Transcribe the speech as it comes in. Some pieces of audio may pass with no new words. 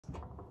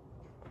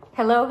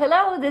Hello,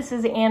 hello, this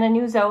is Anna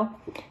Nuzzo.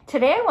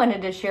 Today I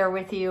wanted to share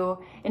with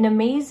you an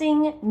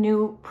amazing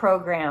new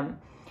program.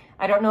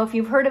 I don't know if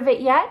you've heard of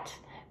it yet,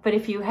 but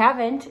if you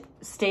haven't,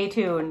 stay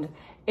tuned.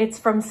 It's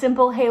from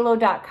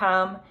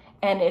simplehalo.com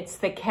and it's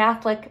the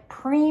Catholic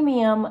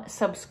Premium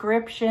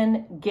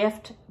Subscription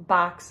Gift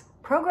Box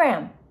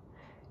Program.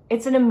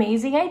 It's an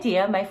amazing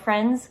idea. My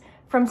friends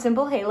from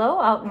Simple Halo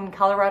out in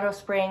Colorado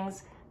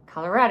Springs,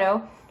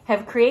 Colorado,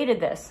 have created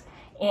this.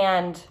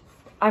 And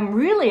I'm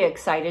really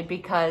excited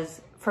because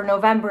for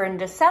November and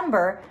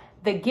December,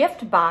 the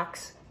gift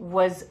box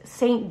was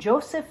St.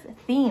 Joseph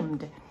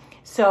themed.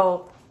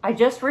 So I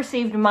just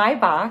received my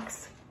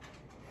box.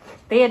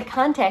 They had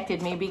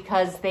contacted me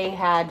because they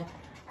had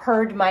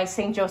heard my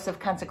St. Joseph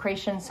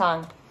Consecration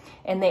song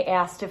and they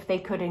asked if they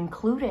could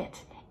include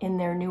it in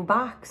their new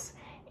box.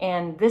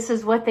 And this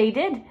is what they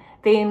did.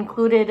 They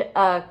included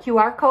a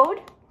QR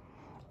code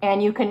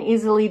and you can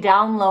easily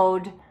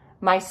download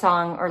my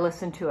song or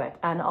listen to it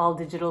on all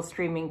digital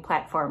streaming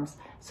platforms.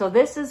 So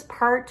this is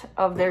part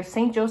of their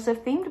St.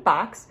 Joseph themed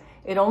box.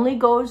 It only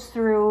goes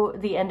through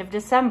the end of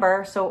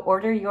December, so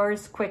order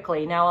yours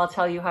quickly. Now I'll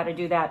tell you how to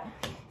do that.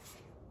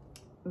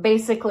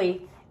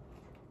 Basically,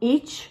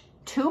 each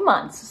 2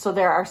 months, so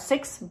there are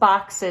 6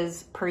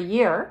 boxes per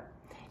year.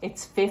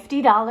 It's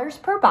 $50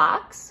 per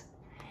box,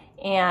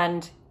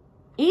 and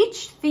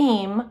each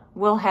theme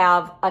will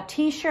have a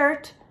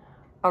t-shirt,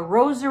 a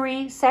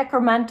rosary,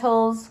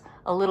 sacramentals,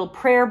 a little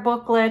prayer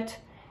booklet,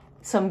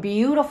 some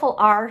beautiful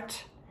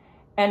art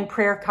and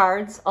prayer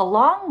cards,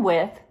 along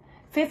with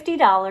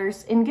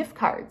 $50 in gift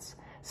cards.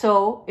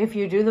 So if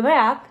you do the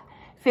math,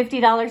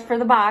 $50 for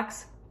the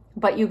box,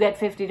 but you get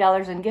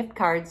 $50 in gift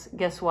cards,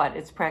 guess what?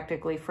 It's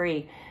practically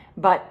free.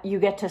 But you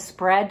get to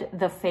spread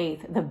the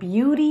faith, the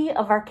beauty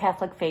of our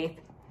Catholic faith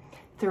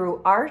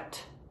through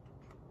art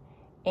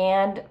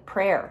and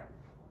prayer.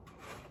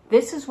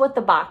 This is what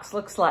the box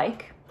looks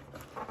like.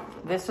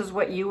 This is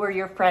what you or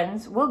your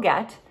friends will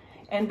get.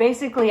 And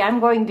basically,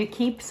 I'm going to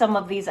keep some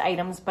of these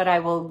items, but I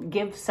will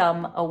give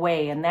some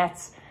away. And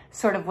that's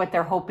sort of what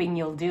they're hoping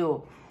you'll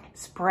do.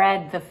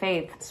 Spread the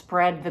faith,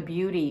 spread the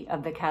beauty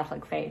of the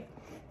Catholic faith.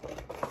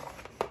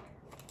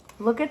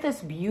 Look at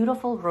this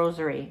beautiful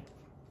rosary.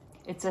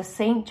 It's a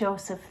St.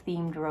 Joseph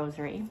themed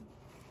rosary.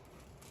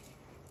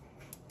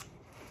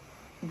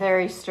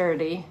 Very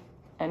sturdy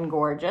and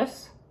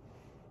gorgeous.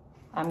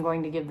 I'm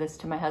going to give this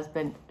to my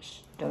husband. Shh,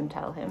 don't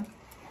tell him.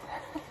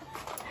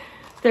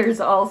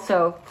 There's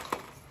also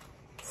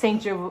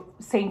St.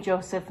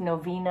 Joseph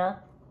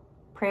Novena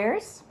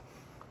prayers.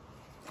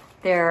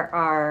 There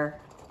are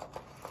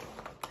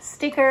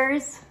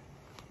stickers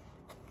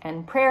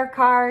and prayer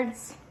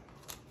cards.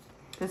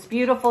 This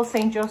beautiful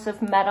St.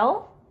 Joseph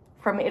medal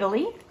from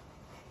Italy.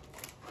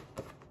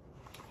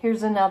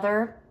 Here's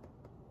another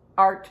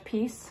art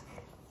piece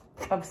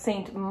of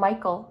St.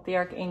 Michael the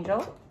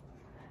Archangel.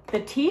 The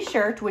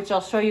t-shirt, which I'll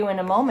show you in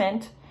a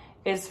moment,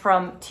 is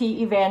from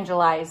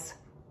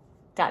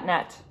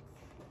tevangelize.net.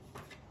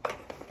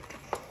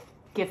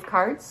 Gift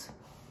cards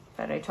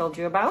that I told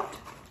you about.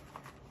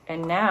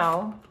 And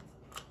now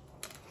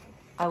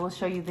I will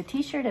show you the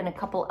t-shirt and a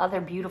couple other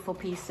beautiful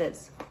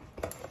pieces.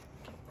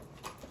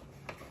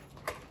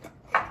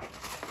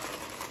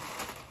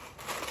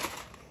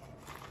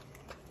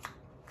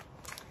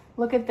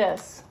 Look at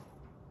this.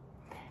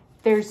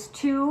 There's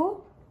 2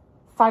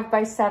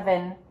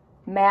 5x7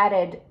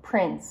 matted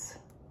prints.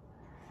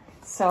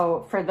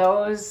 So for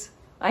those,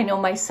 I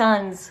know my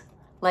sons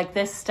like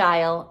this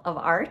style of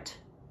art,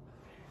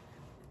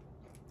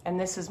 and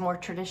this is more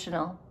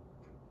traditional.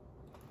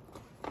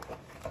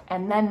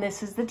 And then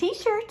this is the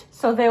t-shirt.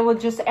 So they will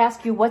just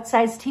ask you what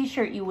size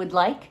t-shirt you would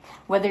like,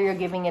 whether you're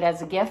giving it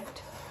as a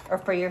gift or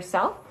for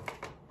yourself.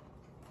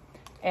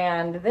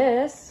 And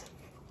this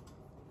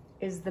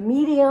is the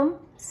medium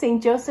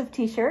St. Joseph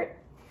t-shirt.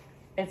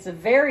 It's a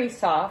very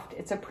soft,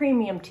 it's a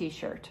premium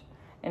t-shirt,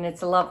 and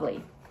it's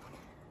lovely.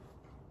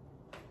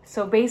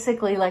 So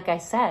basically, like I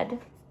said,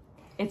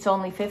 it's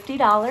only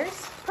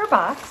 $50 per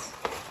box.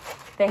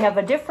 They have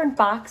a different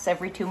box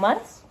every 2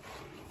 months.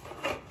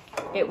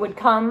 It would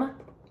come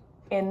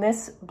in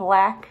this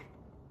black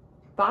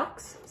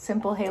box,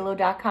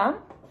 simplehalo.com.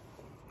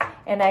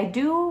 And I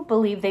do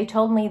believe they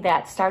told me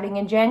that starting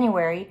in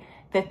January,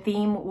 the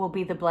theme will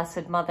be the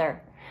Blessed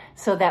Mother.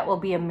 So that will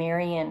be a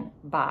Marian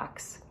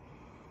box.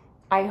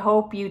 I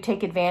hope you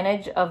take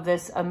advantage of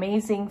this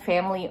amazing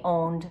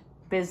family-owned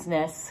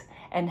business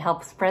and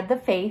help spread the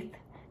faith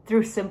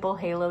through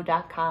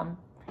simplehalo.com.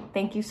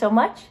 Thank you so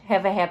much.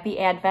 Have a happy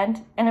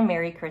Advent and a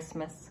Merry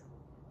Christmas.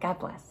 God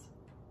bless.